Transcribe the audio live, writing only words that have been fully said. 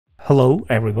Hello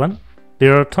everyone.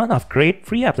 There are a ton of great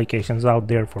free applications out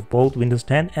there for both Windows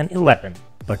 10 and 11,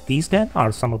 but these 10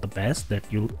 are some of the best that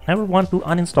you'll never want to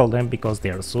uninstall them because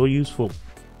they are so useful.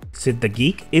 Sid the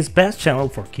Geek is best channel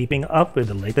for keeping up with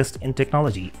the latest in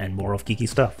technology and more of geeky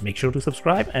stuff. Make sure to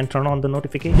subscribe and turn on the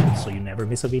notifications so you never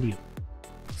miss a video.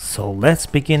 So let's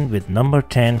begin with number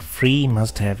 10 free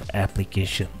must-have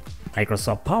application.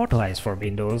 Microsoft PowerToys for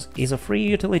Windows is a free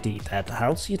utility that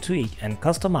helps you tweak and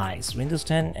customize Windows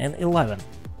 10 and 11.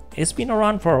 It's been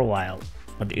around for a while,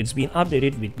 but it's been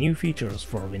updated with new features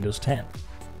for Windows 10.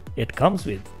 It comes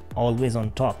with Always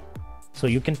on Top, so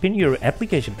you can pin your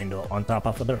application window on top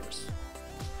of others.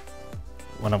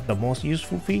 One of the most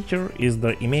useful features is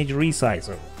the image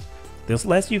resizer. This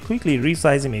lets you quickly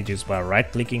resize images by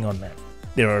right-clicking on them.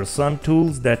 There are some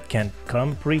tools that can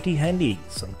come pretty handy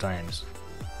sometimes,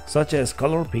 such as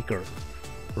Color Picker,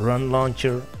 Run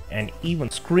Launcher, and even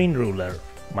Screen Ruler.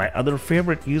 My other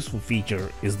favorite useful feature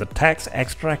is the text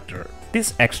extractor.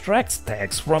 This extracts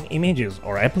text from images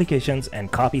or applications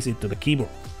and copies it to the keyboard.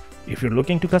 If you're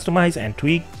looking to customize and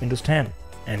tweak Windows 10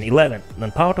 and 11,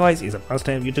 then PowerToys is a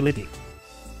must-have utility.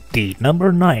 The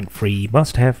number 9 free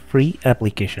must-have free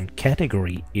application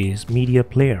category is Media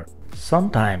Player.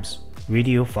 Sometimes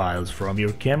video files from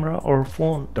your camera or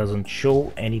phone doesn't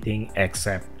show anything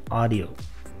except audio.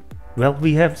 Well,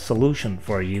 we have a solution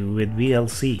for you with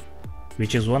VLC,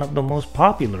 which is one of the most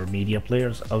popular media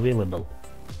players available,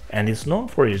 and is known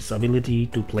for its ability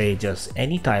to play just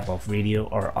any type of video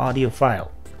or audio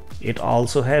file. It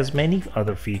also has many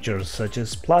other features such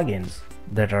as plugins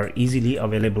that are easily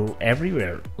available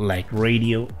everywhere, like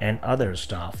radio and other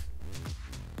stuff.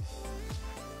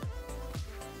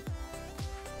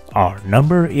 Our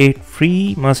number 8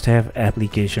 free must-have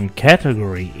application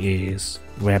category is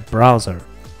Web Browser.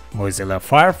 Mozilla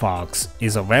Firefox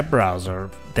is a web browser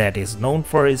that is known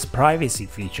for its privacy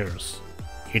features.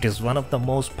 It is one of the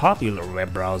most popular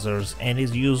web browsers and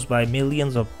is used by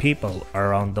millions of people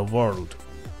around the world.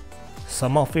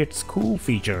 Some of its cool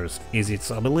features is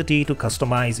its ability to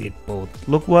customize it both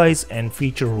look-wise and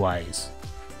feature-wise.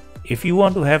 If you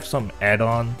want to have some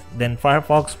add-on, then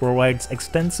Firefox provides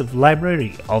extensive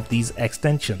library of these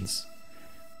extensions.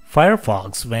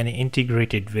 Firefox, when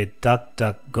integrated with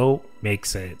DuckDuckGo,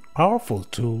 makes a powerful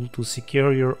tool to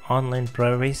secure your online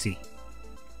privacy.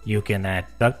 You can add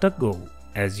DuckDuckGo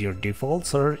as your default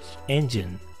search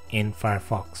engine in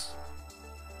Firefox.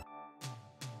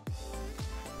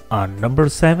 On number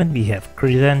 7, we have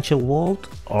Credential Vault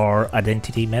or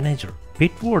Identity Manager.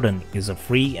 Bitwarden is a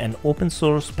free and open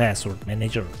source password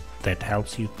manager that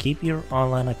helps you keep your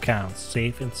online accounts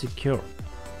safe and secure.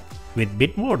 With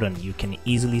Bitwarden, you can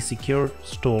easily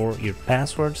store your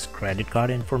passwords, credit card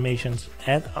information,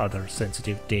 and other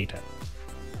sensitive data.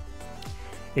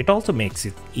 It also makes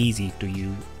it easy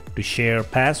to share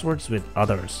passwords with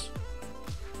others.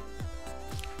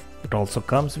 It also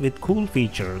comes with cool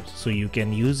features, so you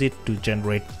can use it to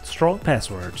generate strong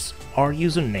passwords or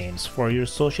usernames for your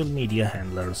social media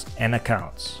handlers and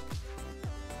accounts.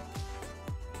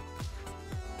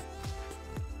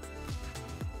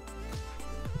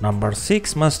 Number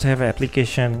 6 must-have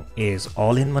application is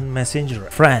All-in-One Messenger,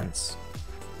 Friends.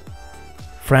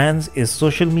 Friends is a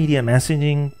social media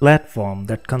messaging platform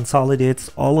that consolidates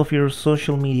all of your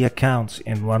social media accounts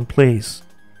in one place.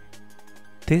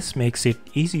 This makes it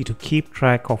easy to keep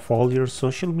track of all your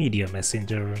social media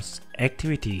messengers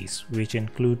activities, which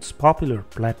includes popular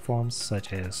platforms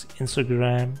such as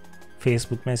Instagram,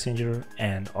 Facebook Messenger,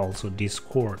 and also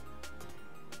Discord.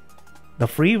 The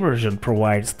free version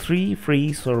provides 3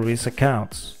 free service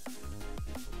accounts,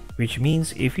 which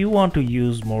means if you want to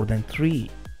use more than 3,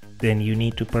 then you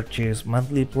need to purchase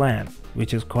monthly plan,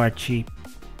 which is quite cheap.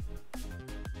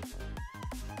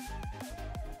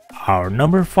 Our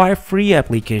number 5 free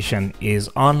application is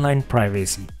Online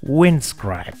Privacy,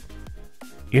 Windscribe.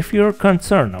 If you're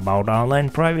concerned about online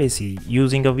privacy,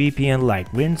 using a VPN like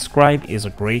Windscribe is a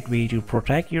great way to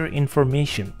protect your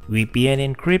information. VPN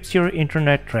encrypts your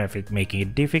internet traffic, making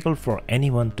it difficult for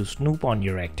anyone to snoop on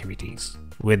your activities.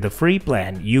 With the free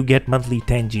plan, you get monthly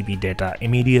 10 GB data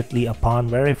immediately upon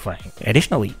verifying.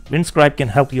 Additionally, Windscribe can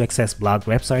help you access blog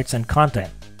websites and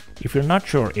content. If you're not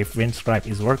sure if Windscribe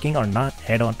is working or not,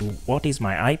 head on to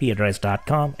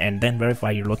whatismyipaddress.com and then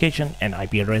verify your location and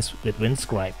IP address with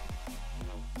Windscribe.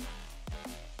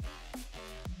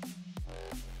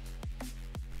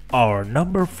 Our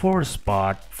number 4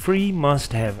 spot free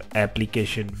must-have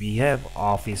application, we have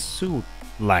Office Suite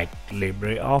like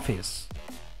LibreOffice.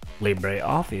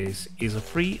 LibreOffice is a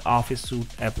free Office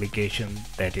Suite application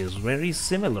that is very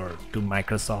similar to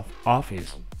Microsoft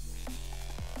Office.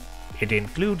 It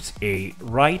includes a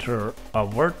writer, a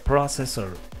word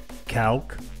processor,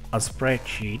 calc, a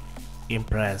spreadsheet,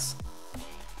 Impress,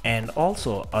 and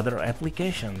also other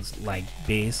applications like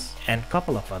Base and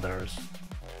couple of others.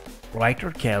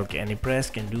 Writer, Calc, and Impress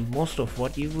can do most of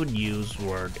what you would use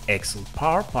Word, Excel,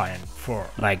 PowerPoint for,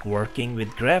 like working with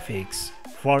graphics,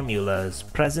 formulas,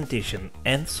 presentation,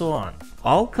 and so on.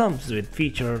 All comes with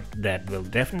features that will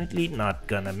definitely not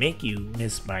gonna make you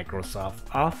miss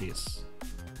Microsoft Office.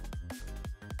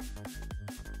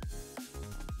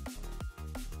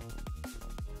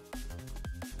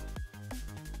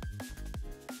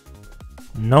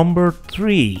 Number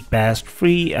 3 best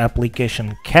free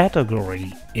application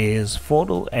category is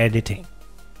photo editing.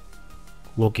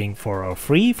 Looking for a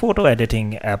free photo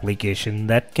editing application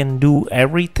that can do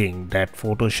everything that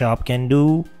Photoshop can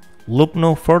do? Look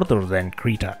no further than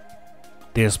Krita.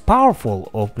 This powerful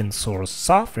open source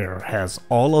software has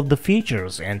all of the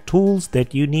features and tools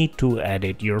that you need to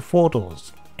edit your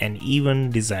photos and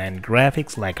even design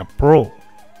graphics like a pro.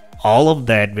 All of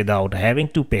that without having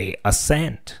to pay a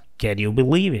cent. Can you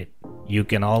believe it? You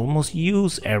can almost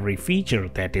use every feature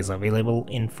that is available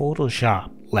in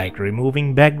Photoshop, like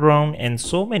removing background and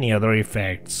so many other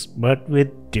effects, but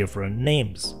with different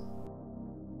names.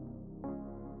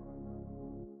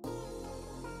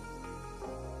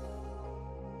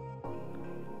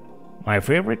 My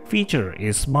favorite feature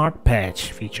is Smart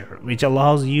Patch feature, which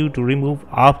allows you to remove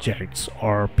objects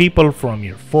or people from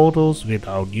your photos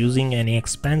without using any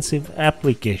expensive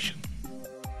application.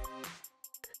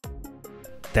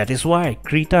 That is why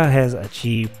Krita has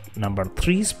achieved number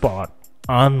 3 spot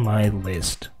on my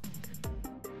list.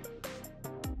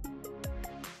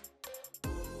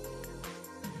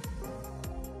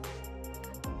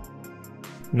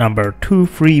 Number 2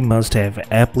 free must-have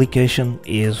application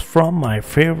is from my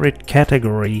favorite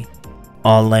category,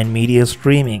 online media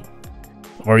streaming,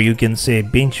 or you can say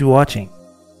binge watching.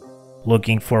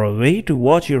 Looking for a way to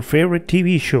watch your favorite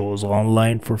TV shows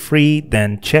online for free?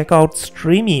 Then check out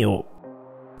Streamio.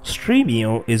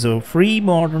 Streamio is a free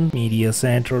modern media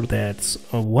center that's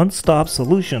a one-stop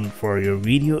solution for your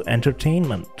video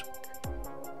entertainment.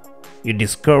 You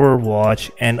discover, watch,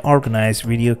 and organize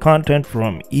video content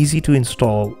from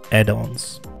easy-to-install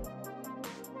add-ons.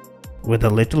 With a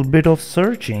little bit of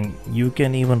searching, you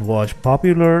can even watch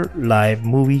popular live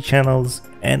movie channels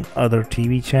and other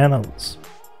TV channels.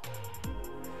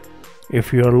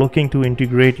 If you are looking to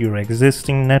integrate your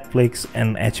existing Netflix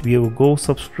and HBO Go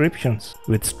subscriptions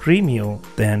with Streamio,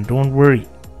 then don't worry.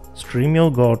 Streamio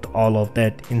got all of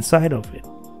that inside of it.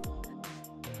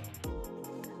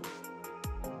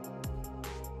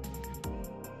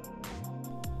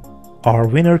 Our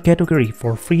winner category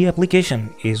for free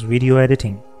application is video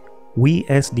editing,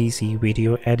 WHEA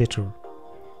Video Editor.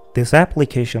 This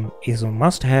application is a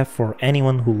must-have for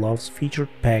anyone who loves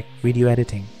feature-packed video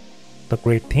editing. The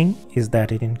great thing is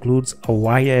that it includes a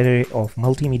wide array of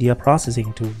multimedia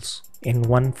processing tools in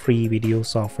one free video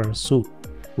software suite,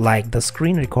 like the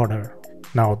screen recorder.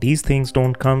 Now these things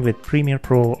don't come with Premiere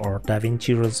Pro or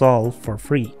DaVinci Resolve for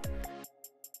free.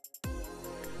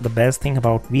 The best thing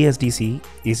about WHEA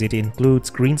is it includes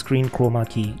green screen chroma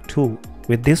key tool.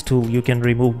 With this tool you can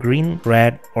remove green,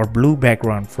 red or blue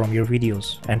background from your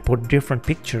videos and put different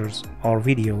pictures or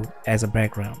video as a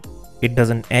background. It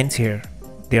doesn't end here.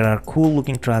 There are cool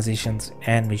looking transitions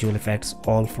and visual effects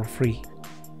all for free.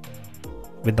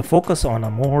 With the focus on a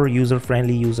more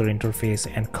user-friendly user interface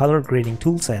and color grading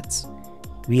toolsets,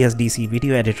 WHEA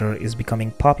Video Editor is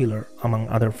becoming popular among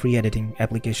other free editing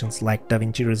applications like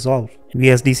DaVinci Resolve.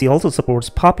 WHEA also supports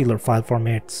popular file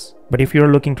formats, but if you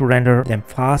are looking to render them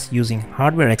fast using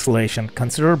hardware acceleration,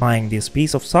 consider buying this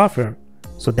piece of software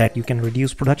so that you can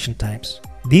reduce production times.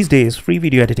 These days, free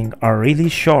video editing are really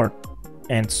short,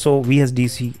 and so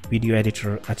WHEA Video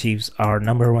Editor achieves our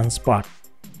number 1 spot.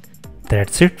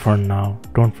 That's it for now.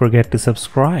 Don't forget to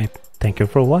subscribe. Thank you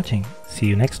for watching. See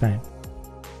you next time.